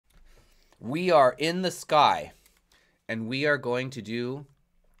We are in the sky, and we are going to do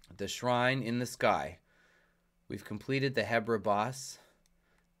the shrine in the sky. We've completed the Hebra boss,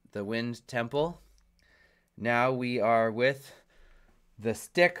 the wind temple. Now we are with the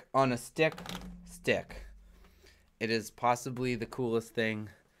stick on a stick. It is possibly the coolest thing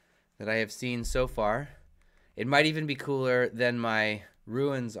that I have seen so far. It might even be cooler than my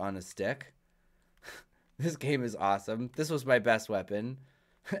ruins on a stick. This game is awesome. This was my best weapon.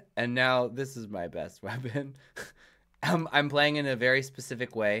 And now this is my best weapon. I'm playing in a very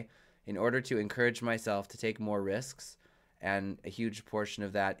specific way in order to encourage myself to take more risks. And a huge portion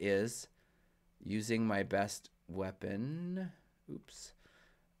of that is using my best weapon. Oops.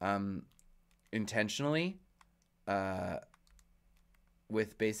 Intentionally.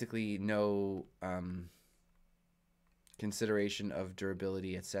 With basically no consideration of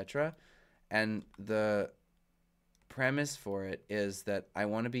durability, etc. And the premise for it is that I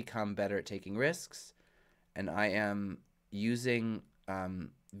want to become better at taking risks, and I am using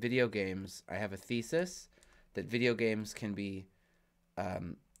video games. I have a thesis that video games can be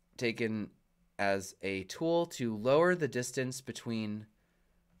taken as a tool to lower the distance between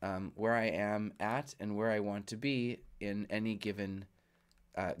where I am at and where I want to be in any given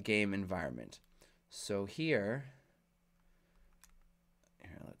game environment. So here,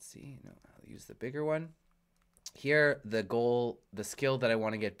 let's see. No, I'll use the bigger one. Here, the goal, the skill that I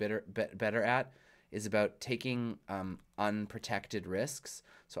want to get better at is about taking unprotected risks.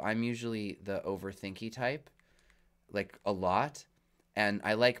 So I'm usually the overthinky type, like a lot. And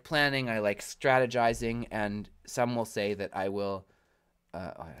I like planning, I like strategizing, and some will say that I will,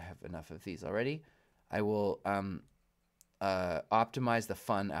 I have enough of these already, I will optimize the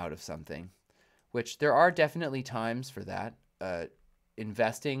fun out of something, which there are definitely times for that.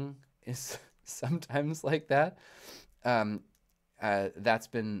 Investing is sometimes like that. That's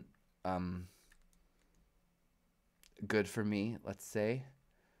been good for me, let's say,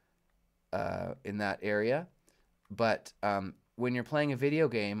 in that area. But when you're playing a video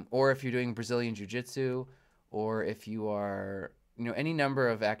game, or if you're doing Brazilian Jiu-Jitsu, or if you are, any number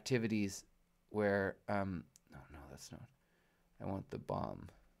of activities where, no, that's not, I want the bomb.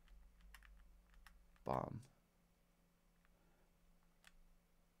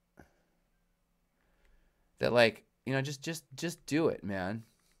 That, like, just do it, man.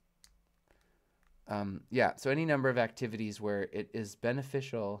 Yeah, so any number of activities where it is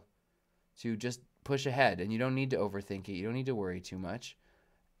beneficial to just push ahead, and you don't need to overthink it, you don't need to worry too much,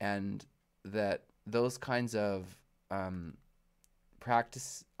 and that those kinds of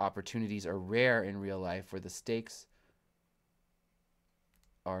practice opportunities are rare in real life, where the stakes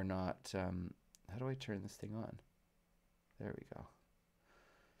are not, how do I turn this thing on? There we go.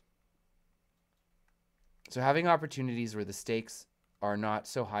 So having opportunities where the stakes are not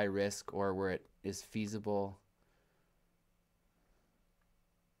so high risk, or where it is feasible.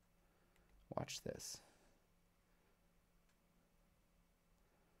 Watch this.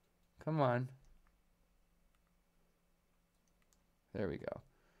 Come on. There we go.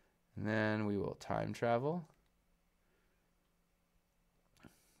 And then we will time travel.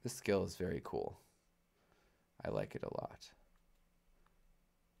 This skill is very cool. I like it a lot.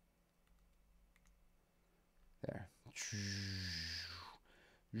 There.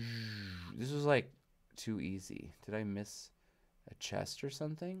 This was like too easy. Did I miss a chest or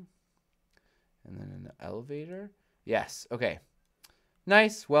something? And then an elevator? Yes. Okay.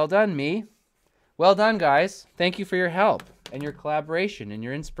 Nice. Well done, me. Well done, guys. Thank you for your help and your collaboration and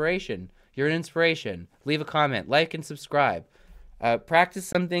your inspiration. You're an inspiration. Leave a comment, like, and subscribe. Practice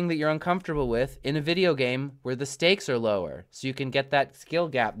something that you're uncomfortable with in a video game where the stakes are lower, so you can get that skill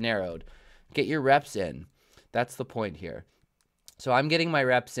gap narrowed. Get your reps in. That's the point here. So I'm getting my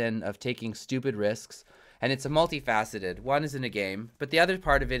reps in of taking stupid risks, and it's a multifaceted. One is in a game, but the other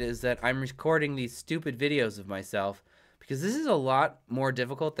part of it is that I'm recording these stupid videos of myself, because this is a lot more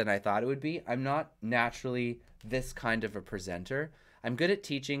difficult than I thought it would be. I'm not naturally this kind of a presenter. I'm good at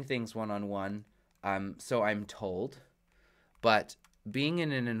teaching things one-on-one, so I'm told. But being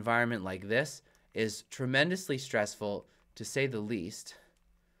in an environment like this is tremendously stressful, to say the least.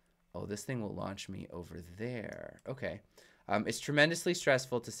 Oh, this thing will launch me over there. Okay. It's tremendously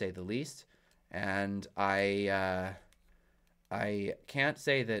stressful, to say the least. And I can't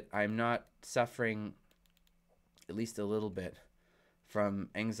say that I'm not suffering at least a little bit from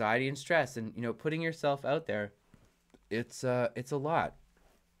anxiety and stress. And, putting yourself out there, it's a lot.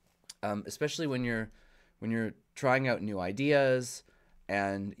 Especially when you're trying out new ideas,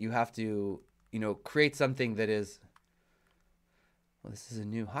 and you have to, create something that is, well, this is a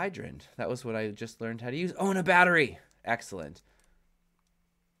new hydrant. That was what I just learned how to use. Oh, and a battery. Excellent.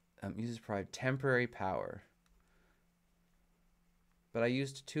 Uses pride, temporary power. But I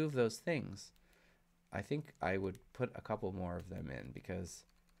used 2 of those things. I think I would put a couple more of them in because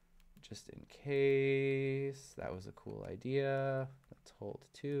just in case. That was a cool idea. Let's hold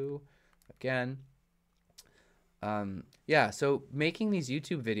 2 again. Yeah, so making these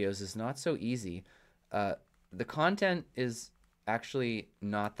YouTube videos is not so easy. The content is actually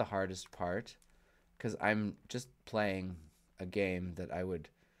not the hardest part because I'm just playing a game that I would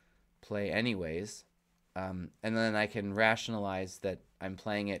play anyways. And then I can rationalize that I'm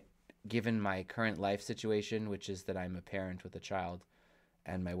playing it given my current life situation, which is that I'm a parent with a child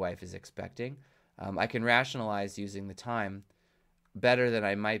and my wife is expecting. I can rationalize using the time better than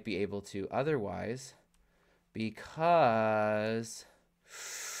I might be able to otherwise because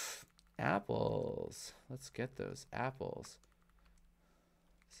apples. Let's get those apples.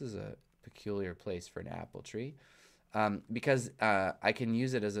 This is a peculiar place for an apple tree because I can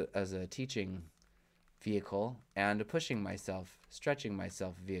use it as a teaching vehicle and a pushing myself, stretching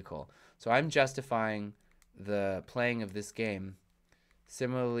myself vehicle. So I'm justifying the playing of this game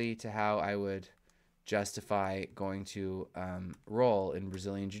similarly to how I would justify going to roll in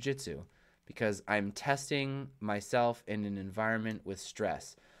Brazilian Jiu-Jitsu because I'm testing myself in an environment with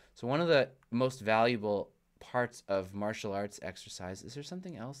stress. So one of the most valuable parts of martial arts exercise, is there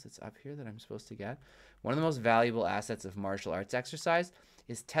something else that's up here that I'm supposed to get? One of the most valuable assets of martial arts exercise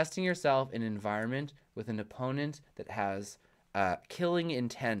is testing yourself in an environment with an opponent that has killing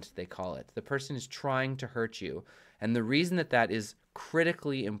intent, they call it. The person is trying to hurt you. And the reason that that is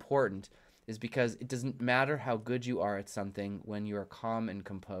critically important is because it doesn't matter how good you are at something when you are calm and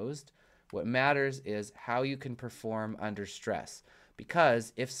composed. What matters is how you can perform under stress.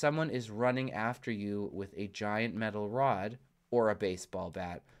 Because if someone is running after you with a giant metal rod or a baseball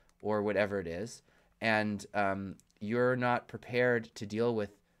bat or whatever it is, and you're not prepared to deal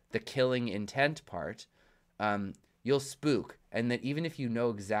with the killing intent part, you'll spook. And that even if you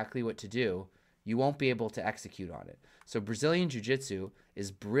know exactly what to do, you won't be able to execute on it. So Brazilian Jiu-Jitsu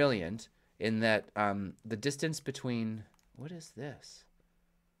is brilliant in that the distance between... What is this?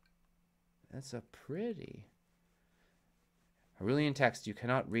 That's a pretty... Aurelian text, you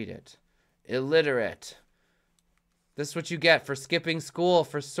cannot read it. Illiterate. This is what you get for skipping school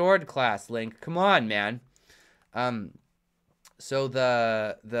for sword class, Link. Come on, man. So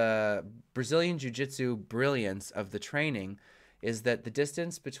the Brazilian Jiu-Jitsu brilliance of the training is that the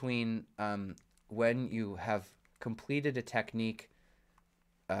distance between when you have completed a technique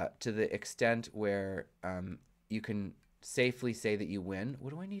to the extent where you can safely say that you win.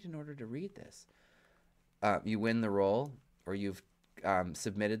 What do I need in order to read this? You win the roll, or you've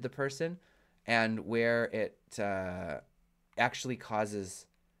submitted the person, and where it actually causes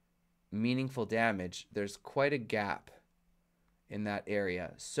meaningful damage, there's quite a gap in that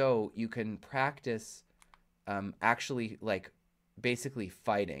area. So you can practice actually, like, basically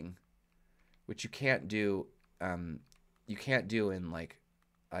fighting, which you can't do in, like,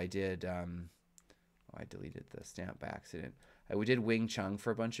 I did, I deleted the stamp by accident. We did Wing Chun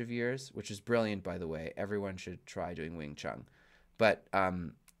for a bunch of years, which is brilliant, by the way. Everyone should try doing Wing Chun. But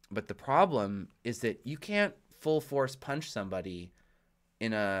the problem is that you can't full force punch somebody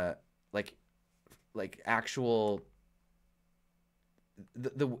in a like actual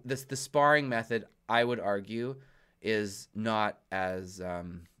the sparring method, I would argue, is not as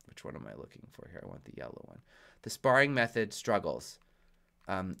which one am I looking for here? I want the yellow one. The sparring method struggles,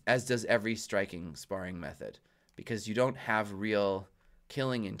 as does every striking sparring method, because you don't have real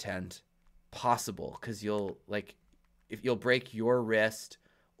killing intent possible, because you'll break your wrist,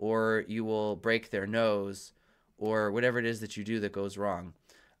 or you will break their nose, or whatever it is that you do that goes wrong.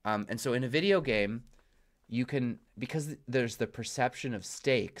 And so in a video game, you can, because there's the perception of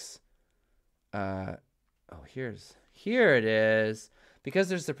stakes. Oh, here it is. Because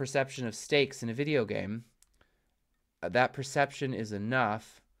there's the perception of stakes in a video game, that perception is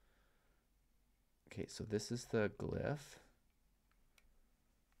enough. Okay, so this is the glyph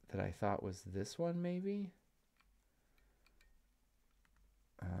that I thought was this one, maybe.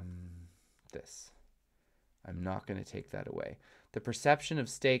 This. I'm not going to take that away. The perception of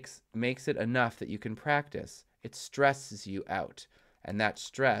stakes makes it enough that you can practice. It stresses you out, and that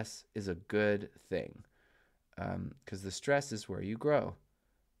stress is a good thing, because the stress is where you grow.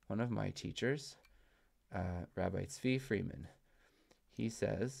 One of my teachers, Rabbi Tzvi Freeman, he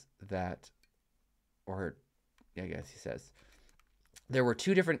says that, or I guess he says, there were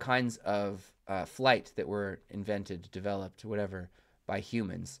 2 different kinds of flight that were invented, developed, whatever, by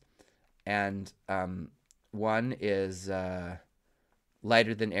humans. And one is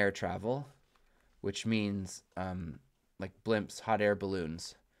lighter than air travel, which means like blimps, hot air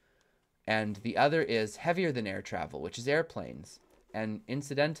balloons. And the other is heavier than air travel, which is airplanes. And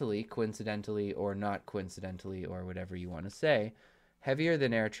incidentally, coincidentally, or not coincidentally, or whatever you want to say, heavier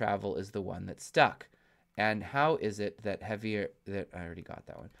than air travel is the one that stuck. And how is it that I already got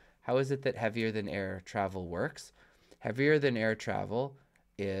that one. How is it that heavier than air travel works? Heavier than air travel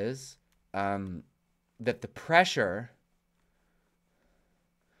is that the pressure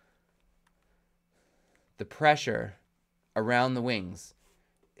around the wings,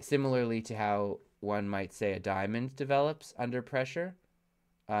 similarly to how one might say a diamond develops under pressure,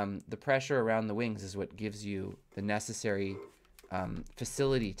 the pressure around the wings is what gives you the necessary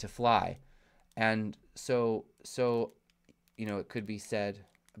facility to fly. And so it could be said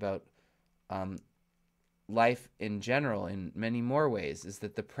about life in general in many more ways, is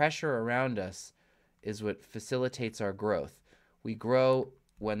that the pressure around us is what facilitates our growth. We grow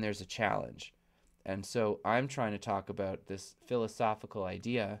when there's a challenge. And so I'm trying to talk about this philosophical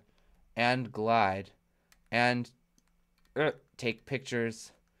idea and glide and take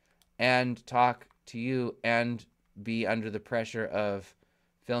pictures and talk to you and be under the pressure of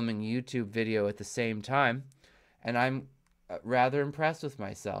filming YouTube video at the same time. And I'm rather impressed with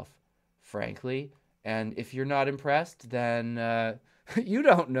myself, frankly. And if you're not impressed, then you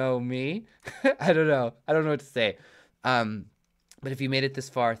don't know me. I don't know. I don't know what to say. But if you made it this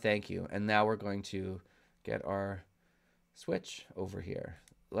far, thank you. And now we're going to get our switch over here.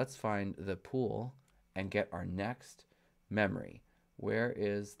 Let's find the pool and get our next memory. Where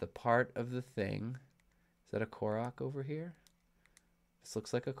is the part of the thing? Is that a Korok over here? This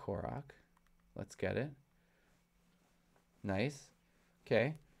looks like a Korok. Let's get it. Nice.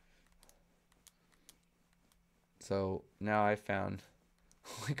 Okay. So now I found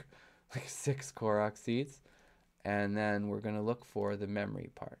like 6 Korok seeds. And then we're going to look for the memory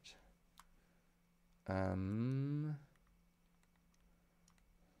part.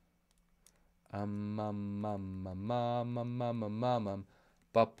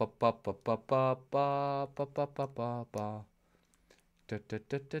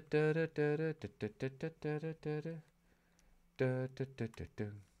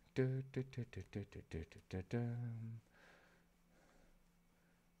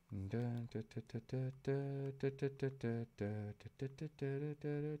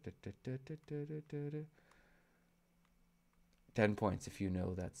 Ten points if you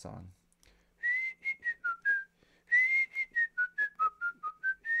know that song.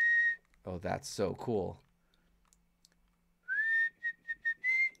 Oh, that's so cool.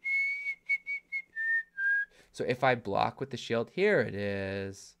 So if I block with the shield, here it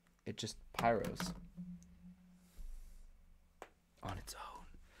is. It just pyros on its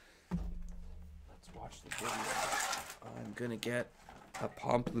own. Let's watch the video. I'm gonna get a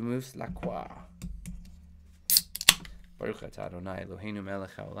pamplemousse la croix. Baruch atah Adonai Eloheinu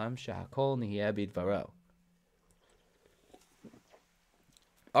melech haolam shehakol nihiyeh bidvaro.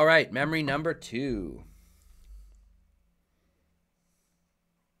 All right, memory number 2.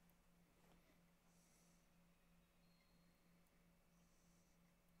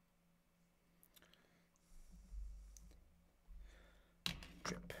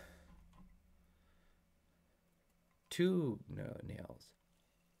 Drip. 2 nails.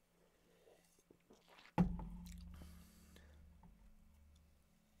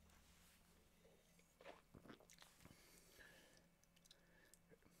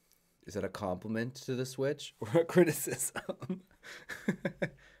 Is that a compliment to the Switch or a criticism?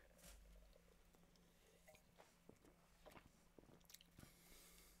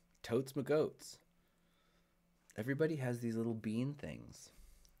 Totes my goats. Everybody has these little bean things.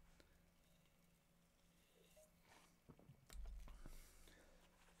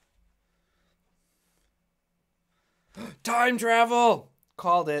 Time travel!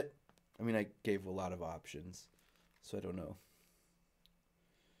 Called it. I mean, I gave a lot of options, so I don't know.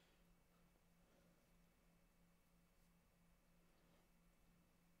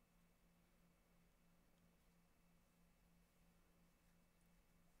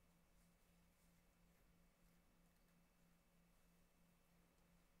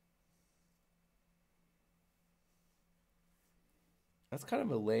 That's kind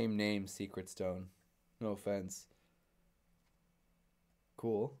of a lame name, Secret Stone. No offense.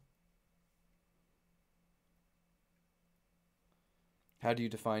 Cool. How do you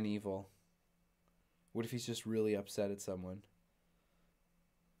define evil? What if he's just really upset at someone?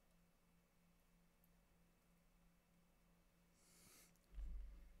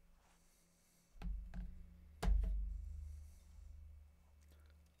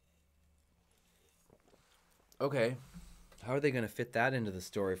 Okay. How are they going to fit that into the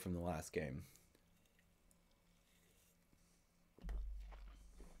story from the last game?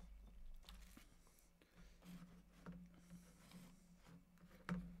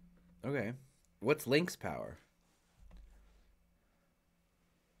 Okay. What's Link's power?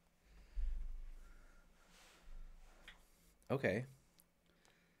 Okay.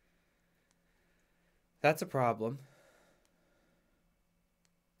 That's a problem.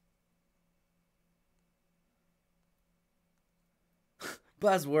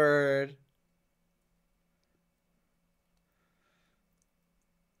 Buzzword.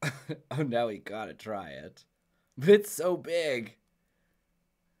 Oh, now we gotta try it. But it's so big.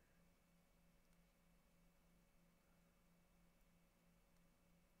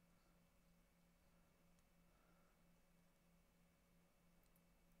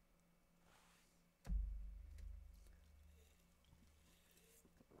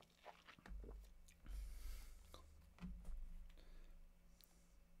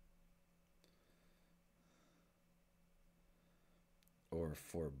 Or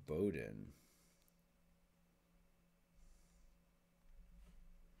foreboding.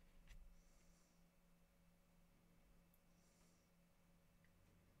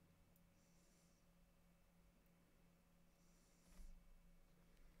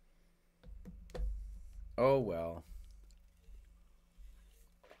 Oh, well.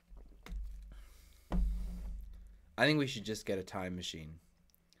 I think we should just get a time machine.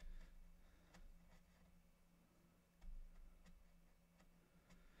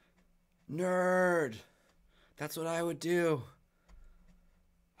 Nerd. That's what I would do.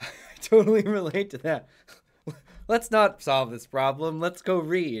 I totally relate to that. Let's not solve this problem. Let's go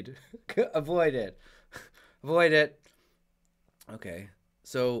read. Avoid it. Avoid it. Okay.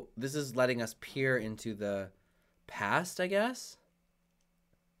 So this is letting us peer into the past, I guess.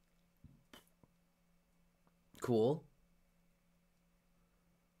 Cool.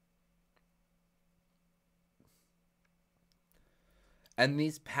 And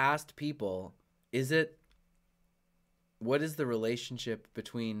these past people, what is the relationship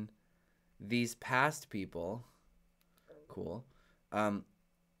between these past people? Cool. What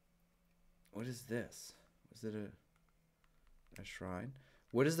is this? Is it a shrine?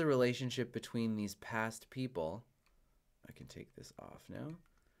 What is the relationship between these past people? I can take this off now.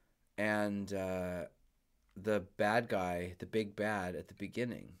 And the bad guy, the big bad at the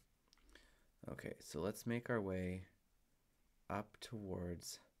beginning. Okay, so let's make our way up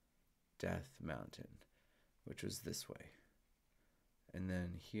towards Death Mountain, which was this way. And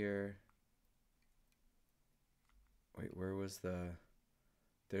then here, wait, where was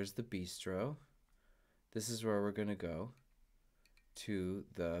there's the bistro. This is where we're gonna go, to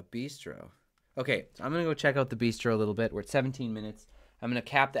the bistro. Okay, so I'm gonna go check out the bistro a little bit. We're at 17 minutes. I'm gonna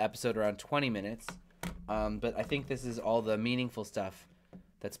cap the episode around 20 minutes. But I think this is all the meaningful stuff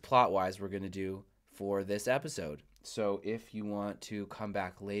that's plot-wise we're gonna do for this episode. So if you want to come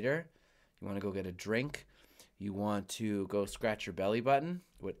back later, you want to go get a drink, you want to go scratch your belly button,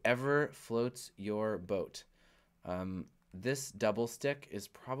 whatever floats your boat. This double stick is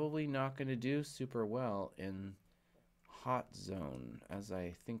probably not going to do super well in hot zone as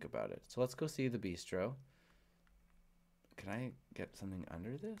I think about it. So let's go see the bistro. Can I get something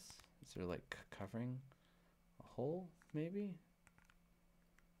under this? Is there like covering a hole maybe?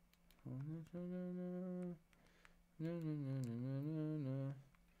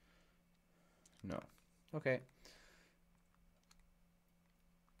 No. Okay.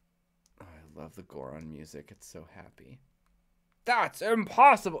 Oh, I love the Goron music. It's so happy. That's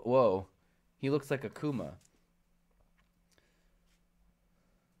impossible. Whoa. He looks like a Kuma.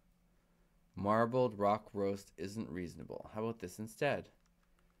 Marbled rock roast isn't reasonable. How about this instead?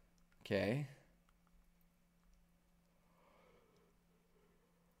 Okay.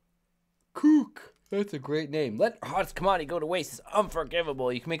 Kook. That's a great name. Let hottest commodity go to waste is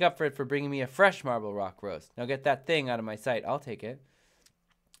unforgivable. You can make up for it for bringing me a fresh marble rock roast. Now get that thing out of my sight. I'll take it.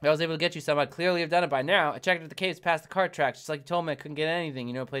 If I was able to get you some, I'd clearly have done it by now. I checked if the caves past the cart tracks, just like you told me I couldn't get anything.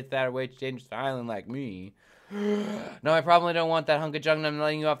 You know, a place that are way too dangerous for an island like me. No, I probably don't want that hunk of junk, and I'm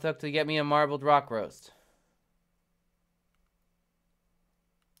letting you off the hook to get me a marbled rock roast.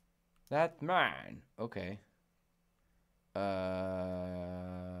 That's mine. Okay.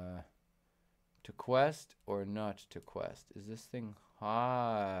 To quest or not to quest? Is this thing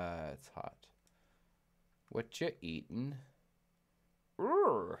hot? It's hot. What you eatin'?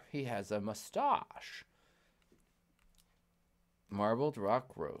 He has a mustache. Marbled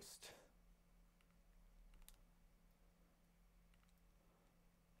rock roast.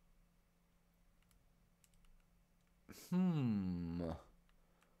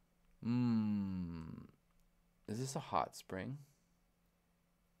 Is this a hot spring?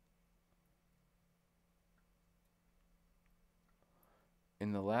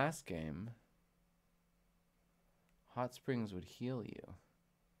 In the last game, hot springs would heal you.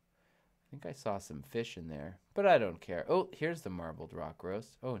 think I saw some fish in there, but I don't care. Oh, here's the marbled rock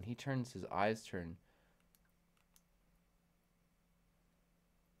roast. Oh, and he turns, his eyes turn.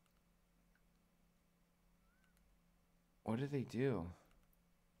 What do they do?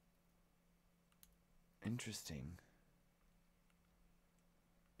 Interesting.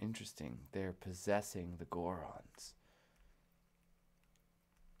 Interesting. They're possessing the Gorons.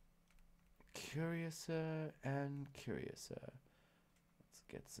 Curiouser and curiouser. Let's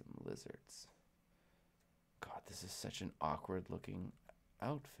get some lizards. God, this is such an awkward looking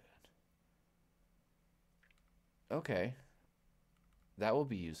outfit. Okay. That will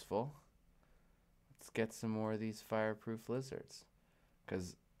be useful. Let's get some more of these fireproof lizards.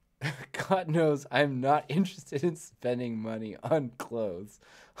 Because God knows I'm not interested in spending money on clothes.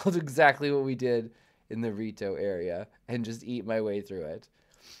 I'll do exactly what we did in the Rito area and just eat my way through it.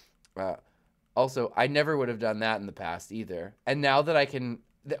 Also, I never would have done that in the past either. And now that I can...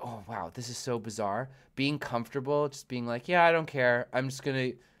 Oh, wow, this is so bizarre. Being comfortable, just being like, yeah, I don't care. I'm just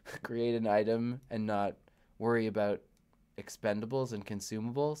going to create an item and not worry about expendables and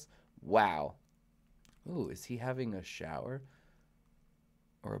consumables. Wow. Ooh, is he having a shower?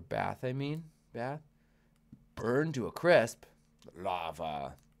 Or a bath, I mean. Bath. Burn to a crisp.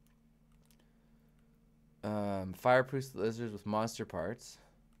 Lava. Fireproof lizards with monster parts.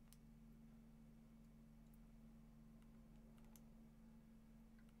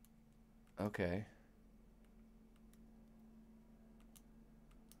 Okay.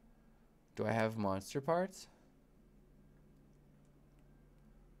 Do I have monster parts?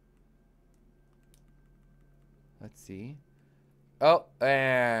 Let's see. Oh,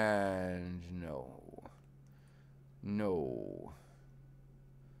 and no. No.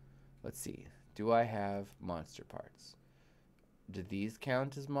 Let's see. Do I have monster parts? Do these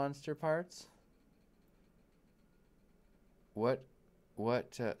count as monster parts? What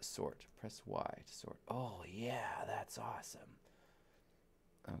sort? Press Y to sort. Oh, yeah, that's awesome.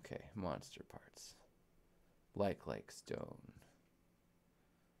 Okay, monster parts. Like stone.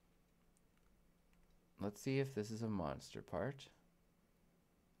 Let's see if this is a monster part.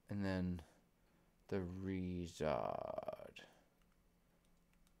 And then the result.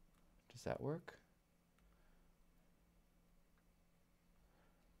 Does that work?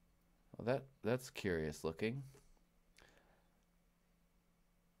 Well, that's curious looking.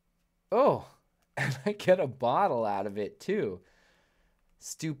 Oh, and I get a bottle out of it too.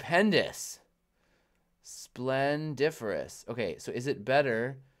 Stupendous. Splendiferous. Okay, so is it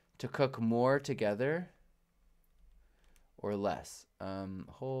better to cook more together or less?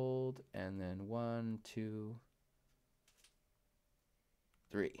 Hold, and then 1, 2,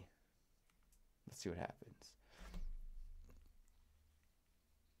 3. Let's see what happens.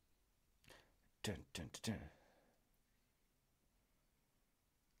 Dun, dun, dun, dun.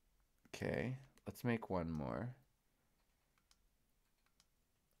 Okay, let's make one more.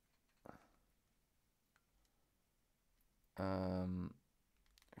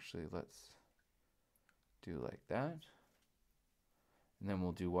 Actually, let's do like that. And then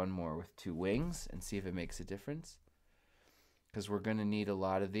we'll do one more with 2 wings and see if it makes a difference. Because we're going to need a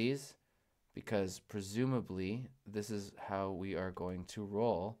lot of these. Because presumably, this is how we are going to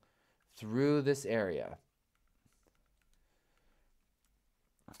roll through this area.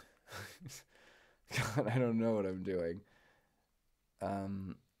 God, I don't know what I'm doing.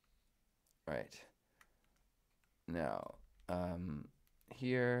 Right. Now,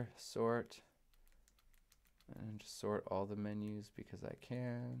 here, sort. And just sort all the menus because I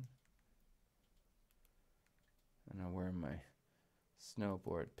can. And I'll wear my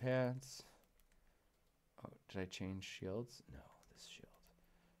snowboard pants. Oh, did I change shields? No, this shield.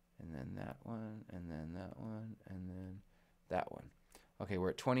 And then that one, and then that one, and then that one. Okay,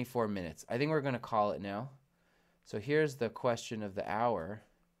 we're at 24 minutes. I think we're going to call it now. So here's the question of the hour.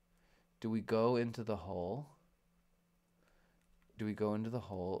 Do we go into the hole? Do we go into the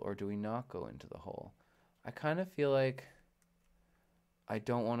hole or do we not go into the hole? I kind of feel like I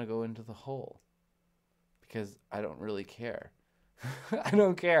don't want to go into the hole because I don't really care. I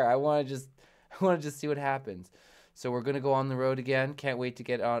don't care. I want to just see what happens. So we're going to go on the road again. Can't wait to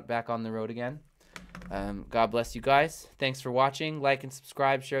get back on the road again. God bless you guys. Thanks for watching. Like and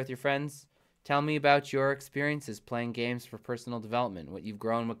subscribe. Share with your friends. Tell me about your experiences playing games for personal development, what you've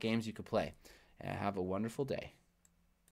grown, what games you could play. And have a wonderful day.